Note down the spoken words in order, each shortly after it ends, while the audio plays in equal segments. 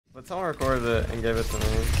But someone recorded it and gave it to me.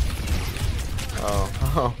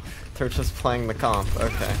 Oh, they're just playing the comp.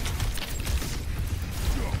 Okay.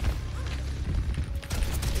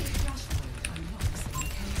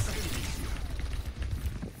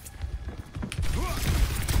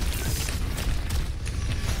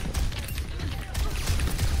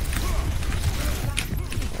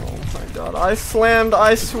 Oh my god, I slammed,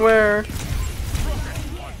 I swear.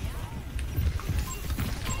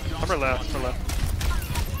 Upper left, upper left.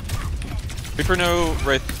 Wait for no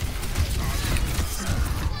Wraith.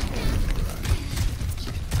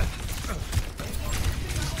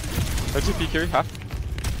 No TP carry, half.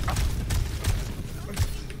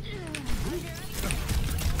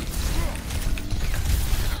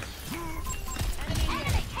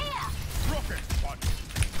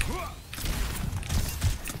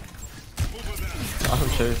 I'm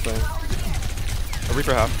chasing. A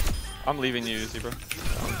Reaper half. I'm leaving you, Zebra. I'm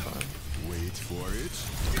fine. Wait for it.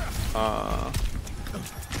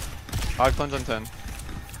 I cleanse on 10.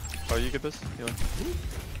 Oh, you get this? Healing.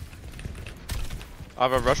 I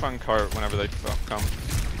have a rush on cart whenever they come.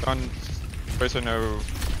 On Tracer, no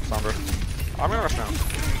Sombra. I'm gonna rush now.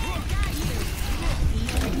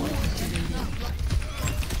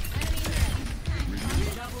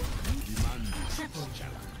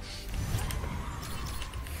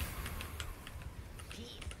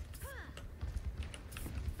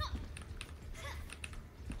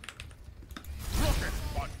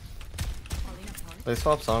 They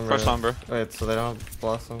swapped Sombra. Crush Sombra. Wait, so they don't have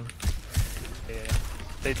Blossom? Yeah.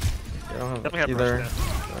 They They don't definitely have have either. Rush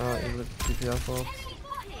Either DPS ults.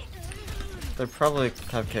 They probably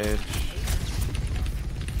have Cage.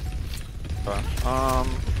 Oh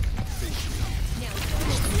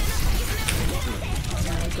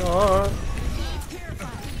my god.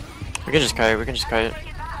 We can just kite, we can just kite.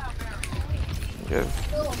 Good.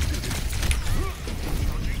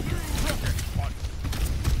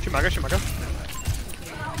 Shoot Mauga, shoot Mauga.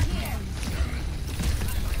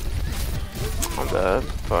 I'm dead.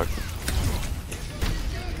 Fuck.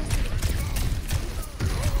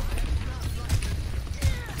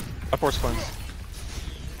 I force cleanse.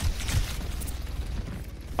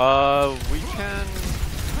 We can...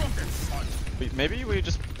 Maybe we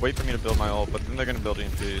just wait for me to build my ult, but then they're gonna build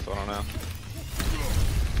EMP, so I don't know.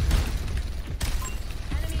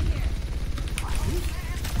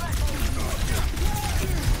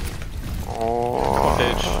 Oh.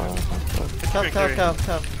 Cage.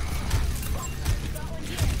 Cap.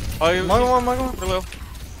 Oh, Mauga. We're low.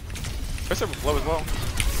 Tracer low as well.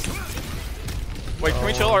 Wait, can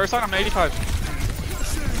we chill? Our side, I'm 85.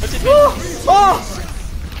 What's it?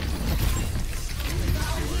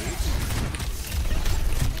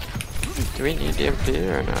 Do we need EMP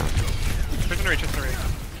or no? Just in the reach, just in the reach.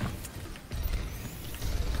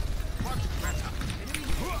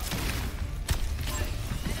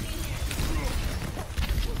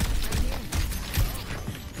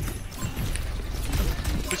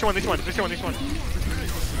 This one.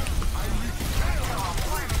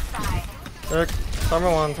 Eric, Summer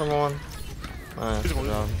one. Nice, good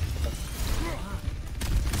job.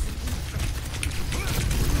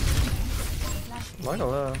 Mauga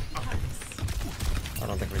low. I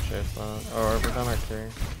don't think we chase that. Or we're gonna carry.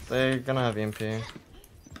 They're gonna have EMP.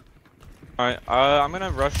 Alright, I'm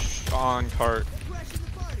gonna rush on cart.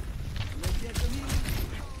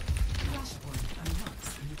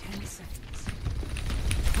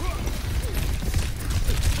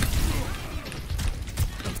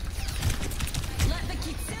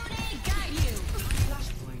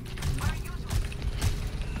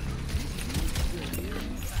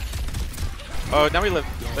 Oh, now we live.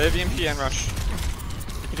 They have EMP and rush.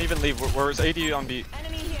 We can even leave. Where's AD on beat?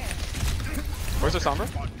 Where's the Sombra?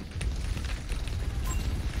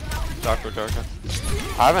 Doctor.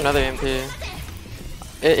 I have another EMP.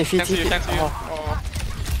 If he Can't see you, can't see you. Oh.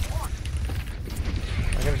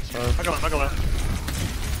 I can charge. Mauga low.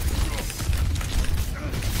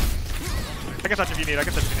 I can touch if you need, Yeah, I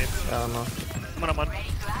don't know. I'm on.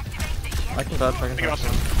 I can touch. Take it off.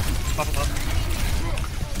 Off him up.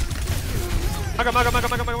 Mauga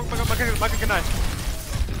can die.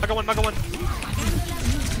 Mauga one.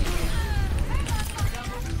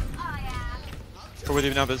 We're with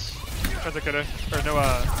you now, Biz. Tries to kill her. Or no,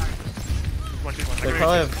 one. They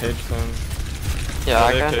probably have Cage soon. Yeah, I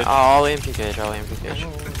they can. could. I'll EMP cage.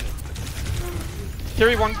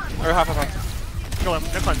 Carry one, or half. Go on,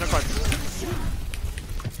 no cleanse.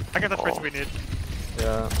 I can touch first if we need.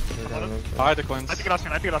 Yeah, you're gonna move. I had to cleanse. I think it off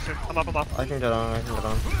soon. I'm up. I can get on.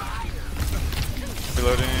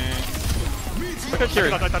 Reloading. Look at Kiri.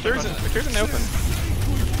 Kiri's in the open.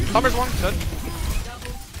 Sombra's one, dead.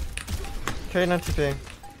 Carry no TP.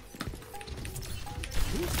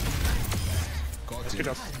 Good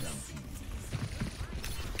job.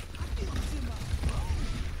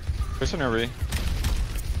 Tracer no re.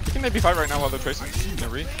 You can maybe fight right now while they're tracing. No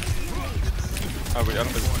re. Oh wait, I don't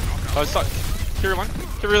think. Oh, stop. Kiri one.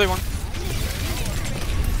 Kiri really one.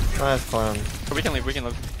 Nice plan. Oh, we can leave. We can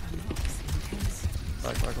live.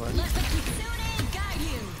 Back.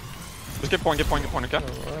 Just get point. Okay. Oh,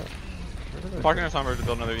 what? Parking our summer to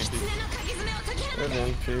build another EMP. Good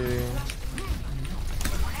MP.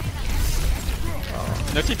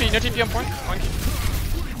 No TP on point.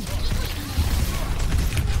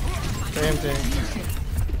 Same thing.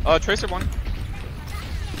 Tracer one.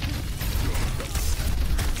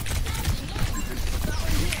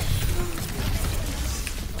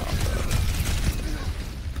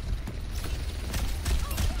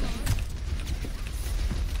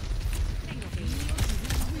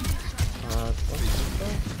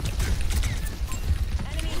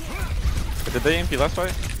 Did they EMP last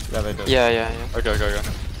fight? Yeah, they did. Yeah. Okay.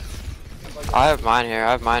 I have mine here.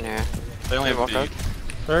 They only Can we have walk up? B.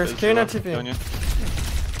 There's Q no TP.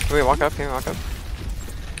 Can we walk up? I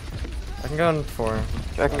can go in 4.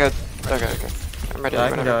 I can go. Okay. I'm ready.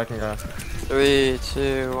 Yeah, I can go. 3,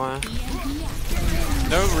 2, 1.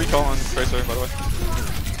 No recall on Tracer, by the way.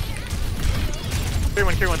 Clear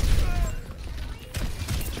one.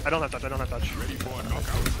 I don't have touch.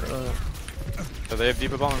 So they have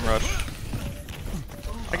Deepa Bomb and Rush.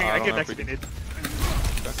 I can get next if you need.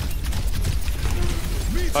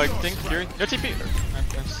 I think Kiri. No TP.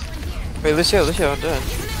 Nice. Wait, Lucio, I'm dead.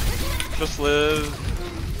 Just live.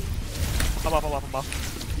 I'm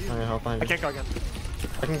off. I need help behind I you. can't go again.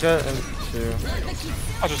 I can get into.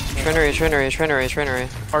 I'll just. Trinity.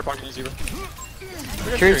 Hard blocking easy.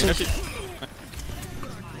 Kiri, No TP.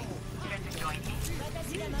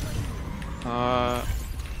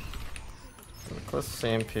 Close to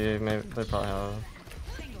CMP, maybe they probably have.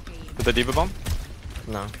 Did they Deepa Bomb?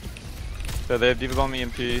 No. So they have Deepa Bomb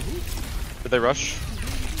EMP. Did they rush?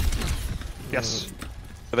 Yes.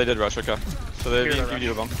 Oh, they did rush, okay. So they have EMP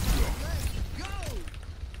Deepa Bomb.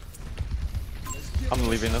 I'm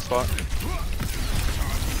leaving this spot.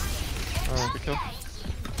 Good kill.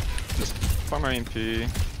 Just farm our EMP.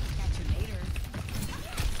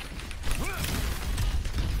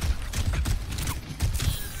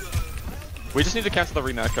 We just need to cancel the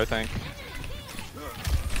re-neck, I think.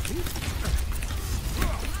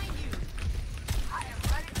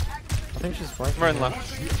 I think she's flanking. Right and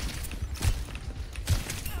left.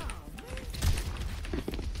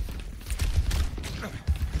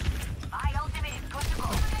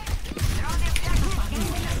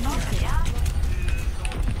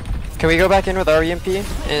 Can we go back in with our EMP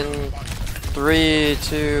in 3,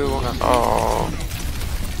 2, 1? Oh.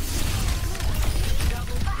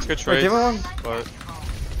 It's good trade, give him. but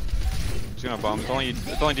he's gonna bomb. It's only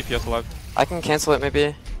DPS alive. I can cancel it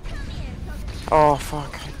maybe. Oh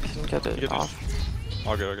fuck, I didn't get You it get off.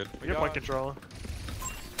 All good. We get point control.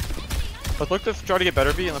 Let's look to try to get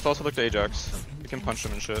better B, and let's also look to Ajax. We can punch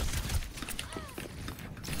them and shit.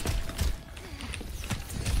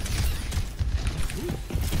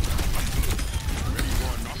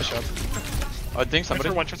 Good job. Ding somebody.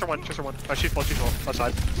 Tracer one. Oh, she's full. Left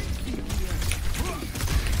side.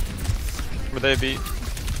 Were they beat?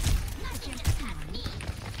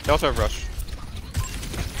 They also have rush.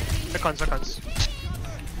 No cleanse.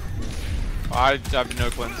 I have no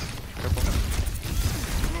cleanse. Careful.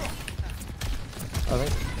 I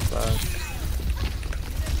think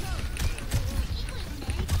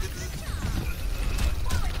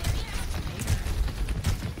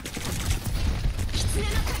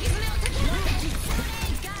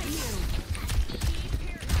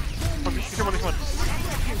Come on.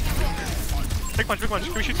 Big punch.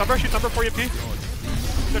 Can we shoot number? Shoot number for EMP?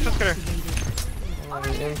 No chance, get her.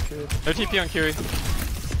 No TP on Kiri.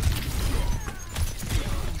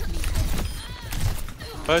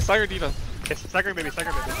 Stagger D.Va. Yes, stagger baby.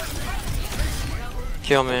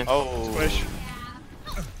 Kill me. Oh. Squish.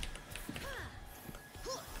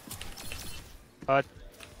 Okay,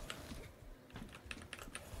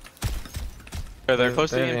 they're close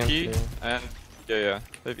to they have EMP, and yeah.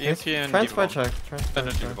 They have EMP and transfer D.Va bomb. check. And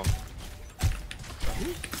a D.Va bomb.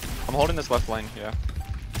 I'm holding this left lane, yeah.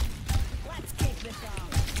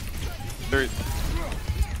 There,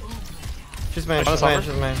 She's main. Oh,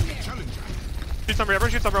 She's main.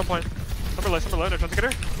 Shoot number on point. Number low. No chance to get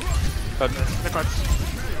her. No cleanse.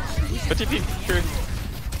 but TP, Kiri.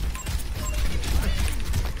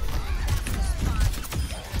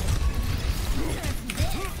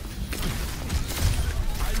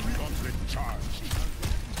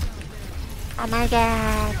 Oh my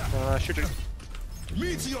god. Shoot it.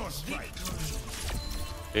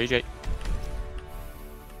 AJ.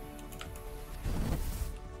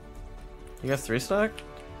 You guys 3 stack?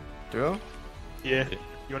 Duo? Yeah.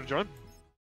 You wanna join?